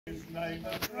His name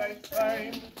of great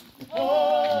fame,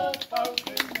 oh, folk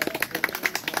in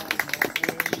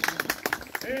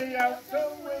he helped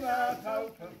them without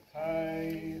hope of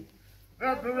pay. The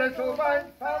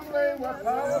Brittlebank family were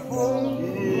powerful,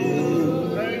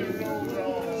 they ruled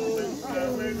all Winster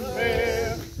with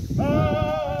fear. A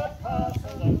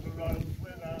castle of rose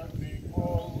without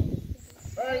equal,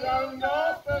 they owned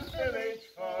off the village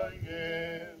for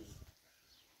years.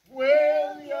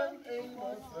 William, he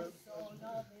was the son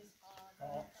of his father.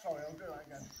 Oh, sorry, I'll do that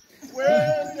again.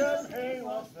 William, he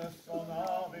was the son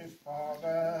of his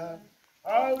father.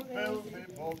 Oh, Bilby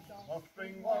Buck,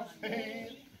 offspring was he.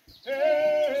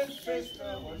 His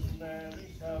sister was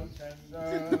Mary, so tender.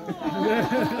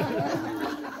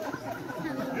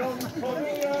 Young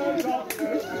Cuddy, a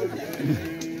doctor would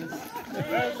be.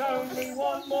 There's only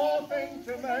one more thing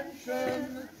to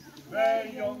mention. Their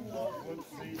young love would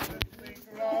secretly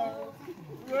grow.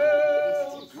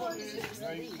 Will Cuddy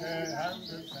take care and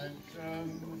attention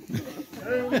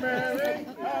to Mary,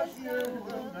 as you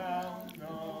will now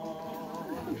know.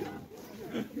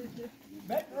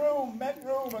 Make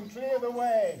room and clear the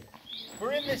way,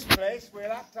 for in this place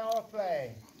we'll act our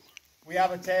play. We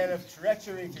have a tale of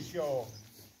treachery to show.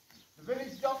 The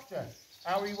village doctor,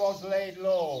 how he was laid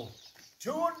low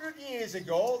 200 years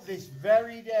ago this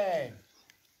very day,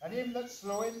 and him that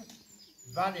slew him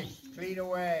vanished clean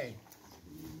away.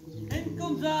 In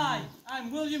comes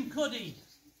I'm William Cuddy.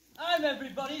 I'm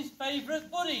everybody's favourite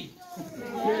buddy.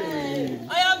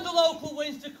 I am the local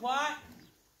Winster quack.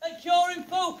 At curing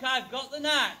folk I've got the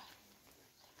knack.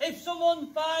 If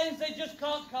someone finds they just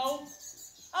can't cope,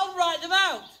 I'll write them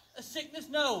out a sickness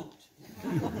note.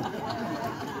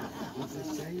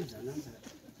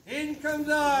 In comes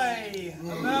I, a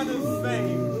man of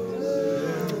fame.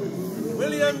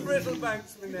 William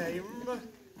Brittlebank's my name.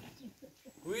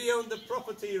 We own the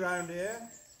property round here,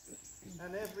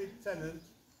 and every tenant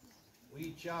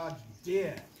we charge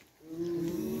dear.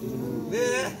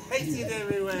 They're hated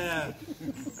everywhere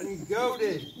and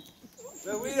goaded,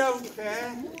 but we don't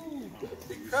care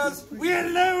because we're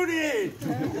loaded.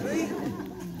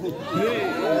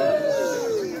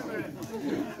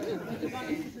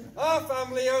 Our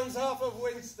family owns half of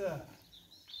Winster.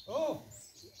 Oh,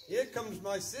 here comes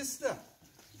my sister.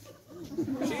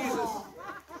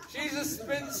 She's a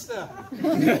spinster.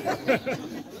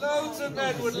 Loads of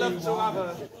men would love to have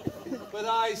her, but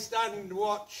I stand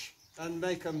watch and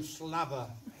make 'em slabber.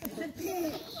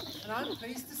 And I'm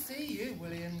pleased to see you,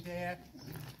 William dear.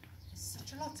 There's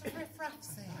such a lot of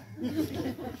riffraffs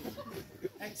here.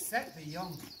 Except the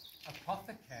young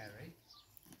apothecary.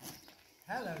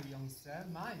 Hello, youngster,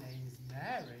 my name's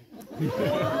Mary.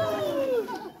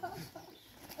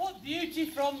 What beauty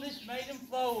from this maiden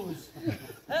flows.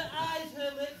 Her eyes,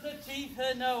 her lips, her teeth,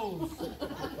 her nose.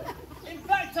 In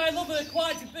fact, I love her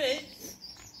quite a bit.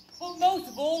 But most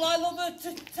of all, I love her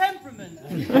temperament.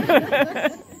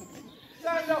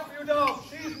 Stand up, you dog.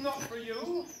 She's not for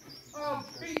you. I'll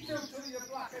beat you till you're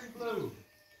black and blue.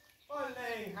 By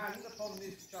laying hands upon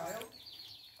this child,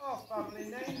 our family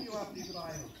name you have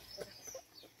defiled.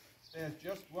 There's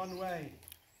just one way.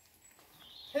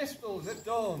 Pistols at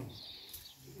dawn.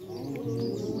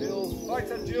 We'll fight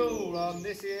a duel on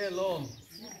this here lawn.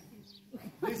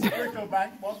 This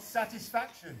Brittlebank wants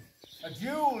satisfaction. A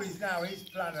duel is now his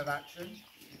plan of action.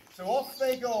 So off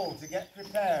they go to get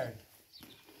prepared.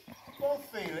 Both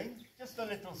feeling just a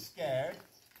little scared.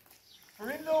 For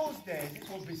in those days it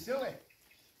would be silly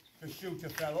to shoot a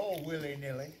fellow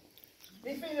willy-nilly.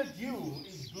 If in a duel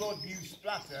his blood you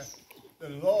splatter, the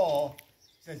law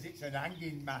says it's an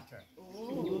hanging matter.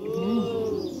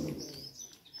 Ooh.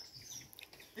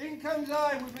 In comes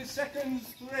I with my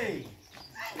seconds 3.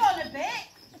 Hang on a bit.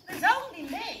 There's only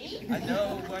me. I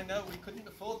know, we couldn't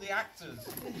afford the actors.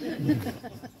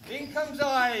 In comes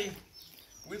I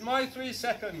with my 3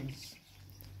 seconds.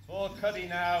 For Cuddy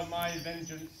now my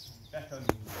vengeance beckons.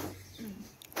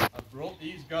 I've brought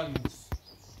these guns,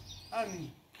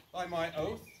 and by my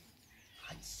oath,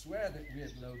 I'd swear that we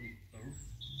had loaded both.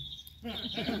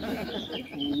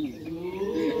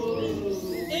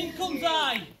 In comes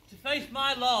I to face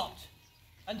my lot,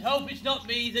 and hope it's not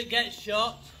me that gets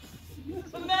shot.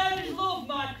 For Mary's love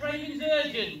my craving's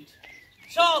urgent,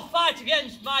 so I'll fight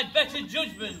against my better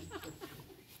judgment.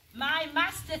 My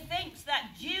master thinks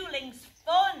that duelling's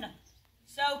fun,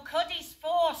 so Cuddy's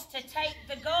forced to take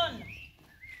the gun.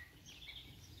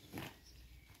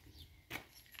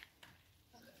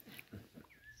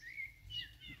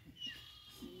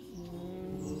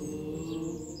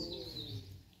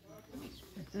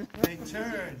 They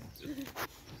turn.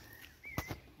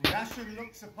 With ashen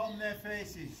looks upon their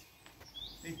faces.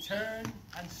 They turn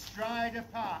and stride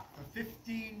apart for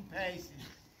 15 paces.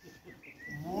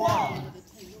 1,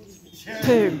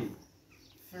 2,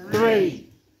 3,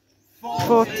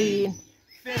 14,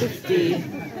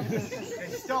 15. They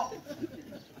stop.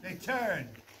 They turn.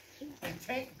 They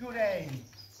take good aim,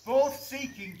 both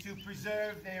seeking to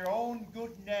preserve their own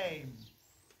good name.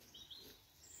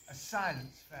 A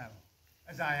silence fell,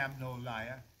 as I am no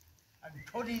liar, and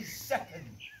Cuddy's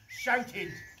second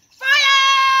shouted, Fire!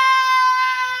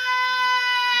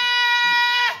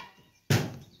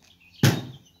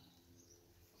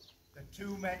 The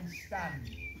two men stand,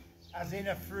 as in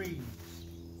a freeze.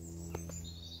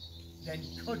 Then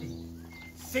Cuddy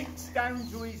sinks down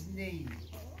to his knee.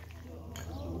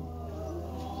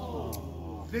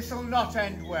 This'll not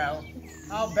end well,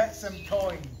 I'll bet some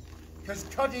coin, 'cause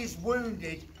Cuddy's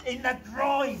wounded in the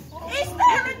groin. Is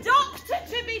there a doctor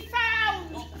to be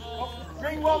found?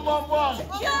 Bring 111.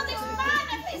 Cure this man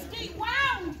of his deep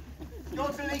wound. Go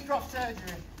to Leecroft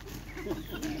Surgery.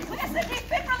 Where's the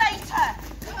defibrillator?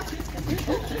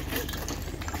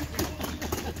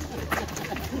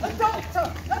 A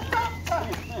doctor! A doctor!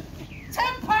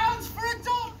 £10 for a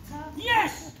doctor!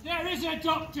 Yes, there is a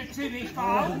doctor to be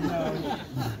found.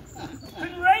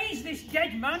 Can raise this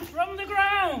dead man from the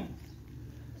ground.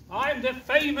 I'm the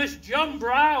famous John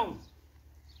Brown,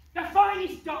 the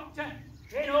finest doctor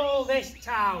in all this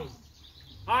town.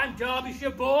 I'm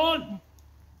Derbyshire born,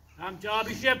 I'm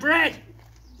Derbyshire bred,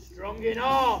 strong in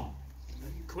arm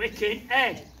and quick in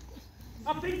head.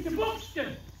 I've been to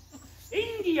Buxton,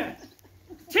 India,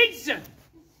 Tidser,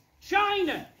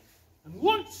 China, and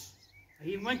once I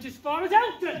even went as far as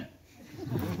Elton.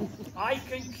 I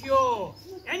can cure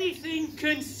anything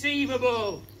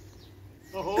conceivable.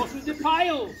 A horse with the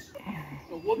piles,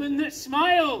 a woman that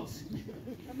smiles,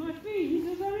 and my fees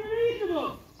are very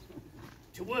reasonable.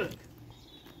 To work.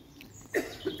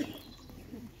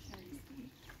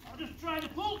 I'll just try the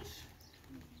pulse.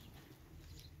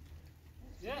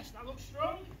 Yes, that looks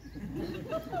strong.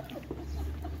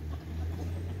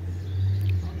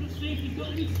 I'll just see if you've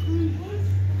got any screws loose.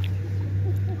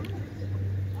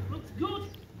 That looks good.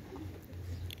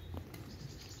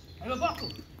 I have a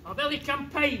bottle of early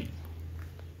campaign.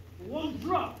 One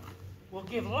drop will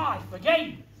give life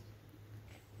again.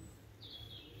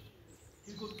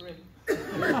 Too good for him.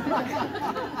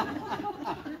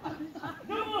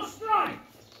 No more strife.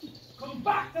 Come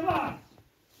back to life.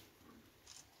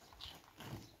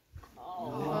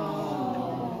 Oh.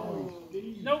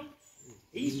 Nope,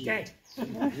 he's dead. My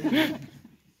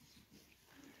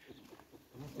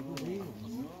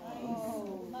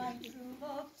true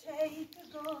love, take a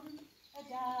gun, a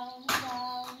down,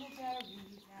 down, a very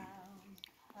down.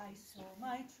 I saw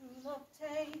my true love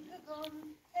take a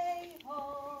gun, hey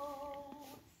ho.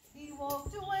 He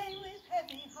walked away with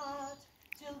heavy heart,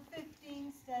 till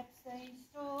 15 steps they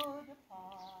stood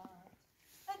apart.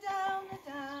 A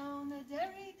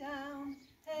derry down,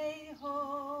 hey ho.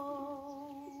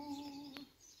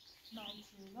 My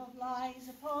true love lies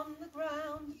upon the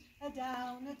ground, a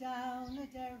down, a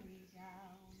derry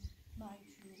down. My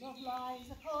true love lies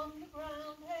upon the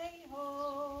ground, hey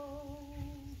ho.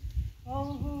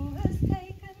 Oh, who has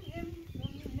taken him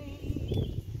from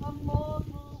me? A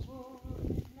mortal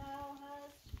wound now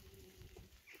has he.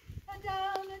 A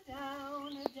down, a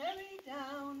derry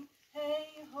down, hey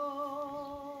ho.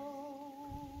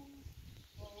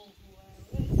 Oh,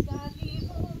 where is that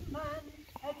evil man?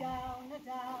 A down, a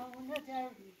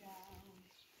derry down.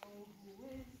 Oh, who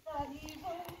is that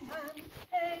evil man?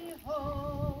 Hey ho.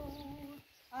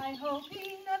 I hope he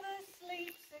never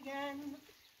sleeps again,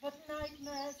 but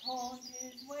nightmares haunt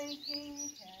his waking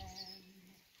ken.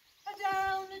 A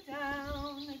down,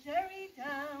 a derry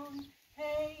down,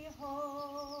 hey ho.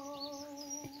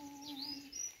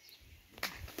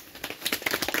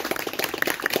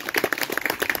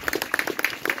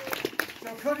 So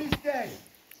Cuddy's dead.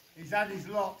 He's had his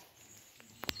lot.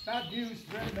 Bad news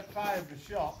for him that fired the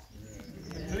shot.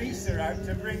 The police are out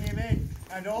to bring him in,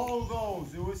 and all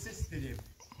those who assisted him.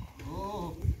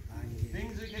 Oh,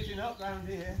 things are getting up round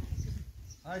here.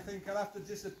 I think I'll have to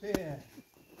disappear.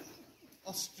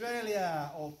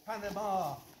 Australia or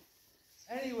Panama.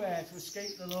 Anywhere to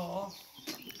escape the law.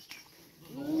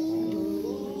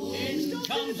 In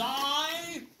comes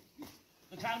I,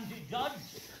 the county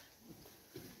judge.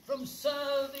 From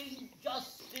serving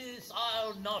justice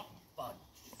I'll not budge.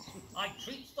 I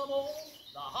treats them all,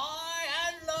 the high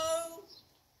and low,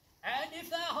 and if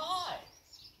they're high,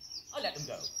 I let them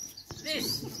go.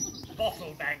 This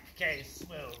bottle bank case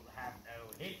will have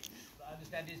no hitch. I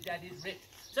understand his daddy's rich.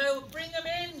 So bring them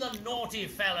in, the naughty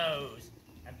fellows,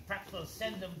 and perhaps we'll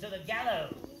send them to the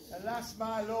gallows. Alas,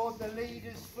 my lord, the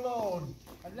leader's flown,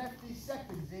 and left his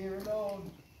seconds here alone.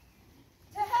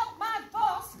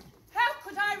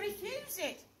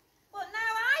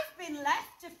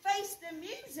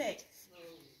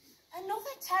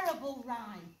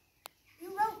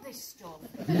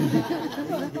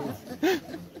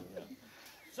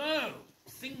 So,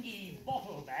 Thingy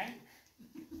Bottlebank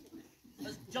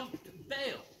has jumped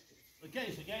bail. The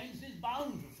case against is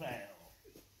bound to fail.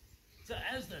 So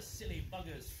as the silly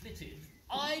buggers flitted,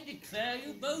 I declare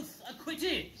you both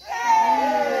acquitted.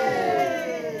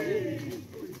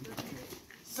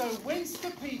 So,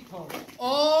 Winster people,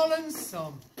 all and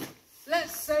some,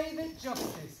 let's say that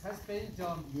justice has been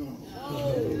done.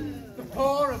 The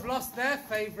poor have lost their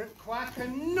favourite quack,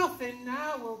 and nothing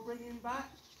now will bring him back.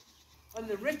 And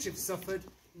the rich have suffered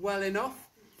well enough,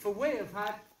 for we have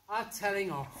had our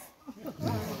telling off.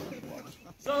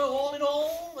 So all in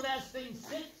all, as things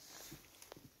sit,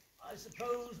 I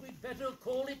suppose we'd better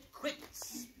call it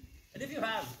quits. And if you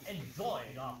have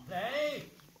enjoyed our play,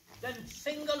 then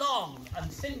sing along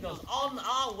and sing us on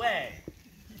our way.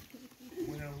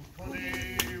 When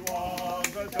Puddy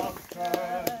was a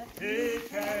doctor, he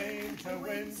came to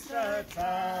Winster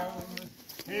town.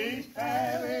 He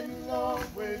fell in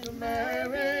love with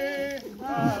Mary, a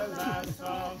lass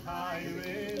of high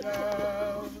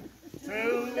renown,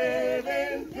 to live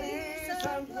in peace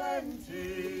and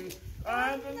plenty,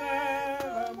 and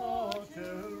never more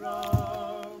to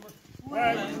roam.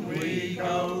 When we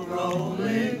go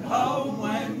rolling home,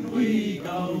 when we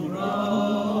go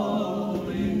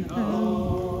rolling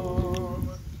home,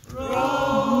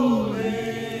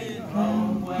 rolling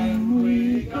home, when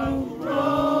we go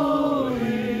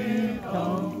rolling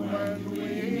home, when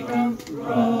we go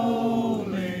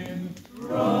rolling,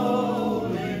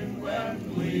 rolling,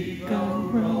 when we go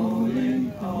rolling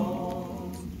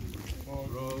home. For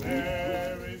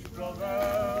Mary's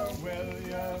brother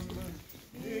William,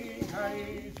 he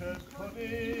hated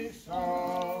Puddy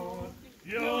so.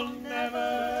 You'll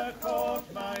never court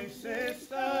my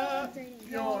sister,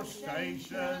 your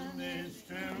station is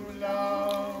too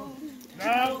low.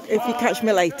 Now If you catch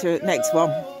me later, next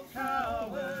one.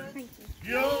 Coward,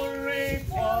 you'll reap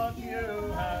what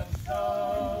you have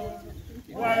sown.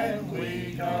 When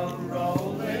we go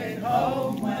rolling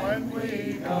home, when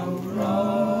we go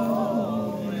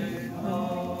rolling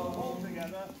home. All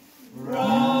together.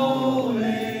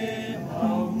 Rolling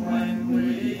home, when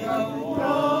we go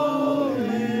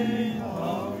rolling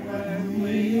home, when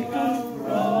we go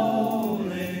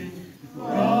rolling,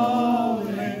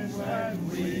 rolling, when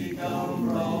we go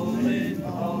rolling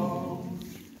home.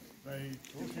 They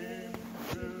took him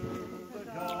to the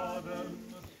garden,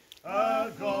 a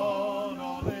gun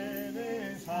all in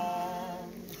his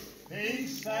hand. He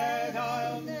said,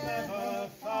 I'll never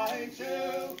fight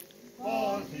you,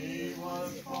 but he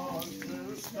was forced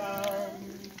to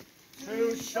stand.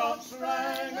 2 shots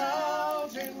rang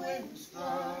out in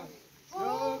Winster,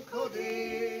 who could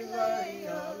he lay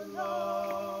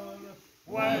alone?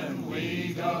 When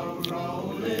we go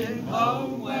rolling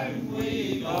home, when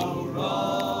we go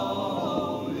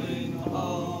rolling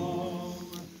home,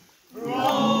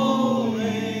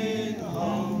 rolling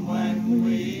home, when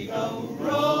we go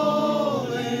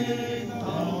rolling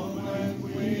home, when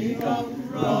we go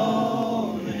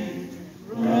rolling,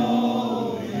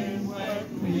 rolling,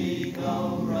 when we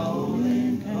go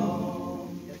rolling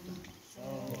home. So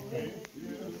if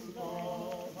you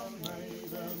love a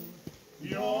maiden,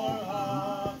 your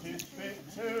heart is fit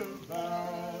to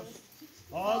burst.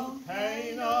 On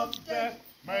pain of death,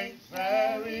 make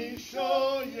very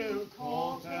sure you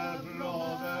court a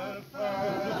brother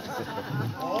first,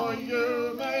 or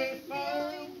you may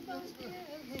find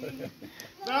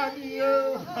that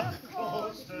you have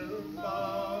cause to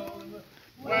moan.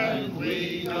 When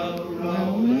we go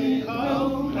rolling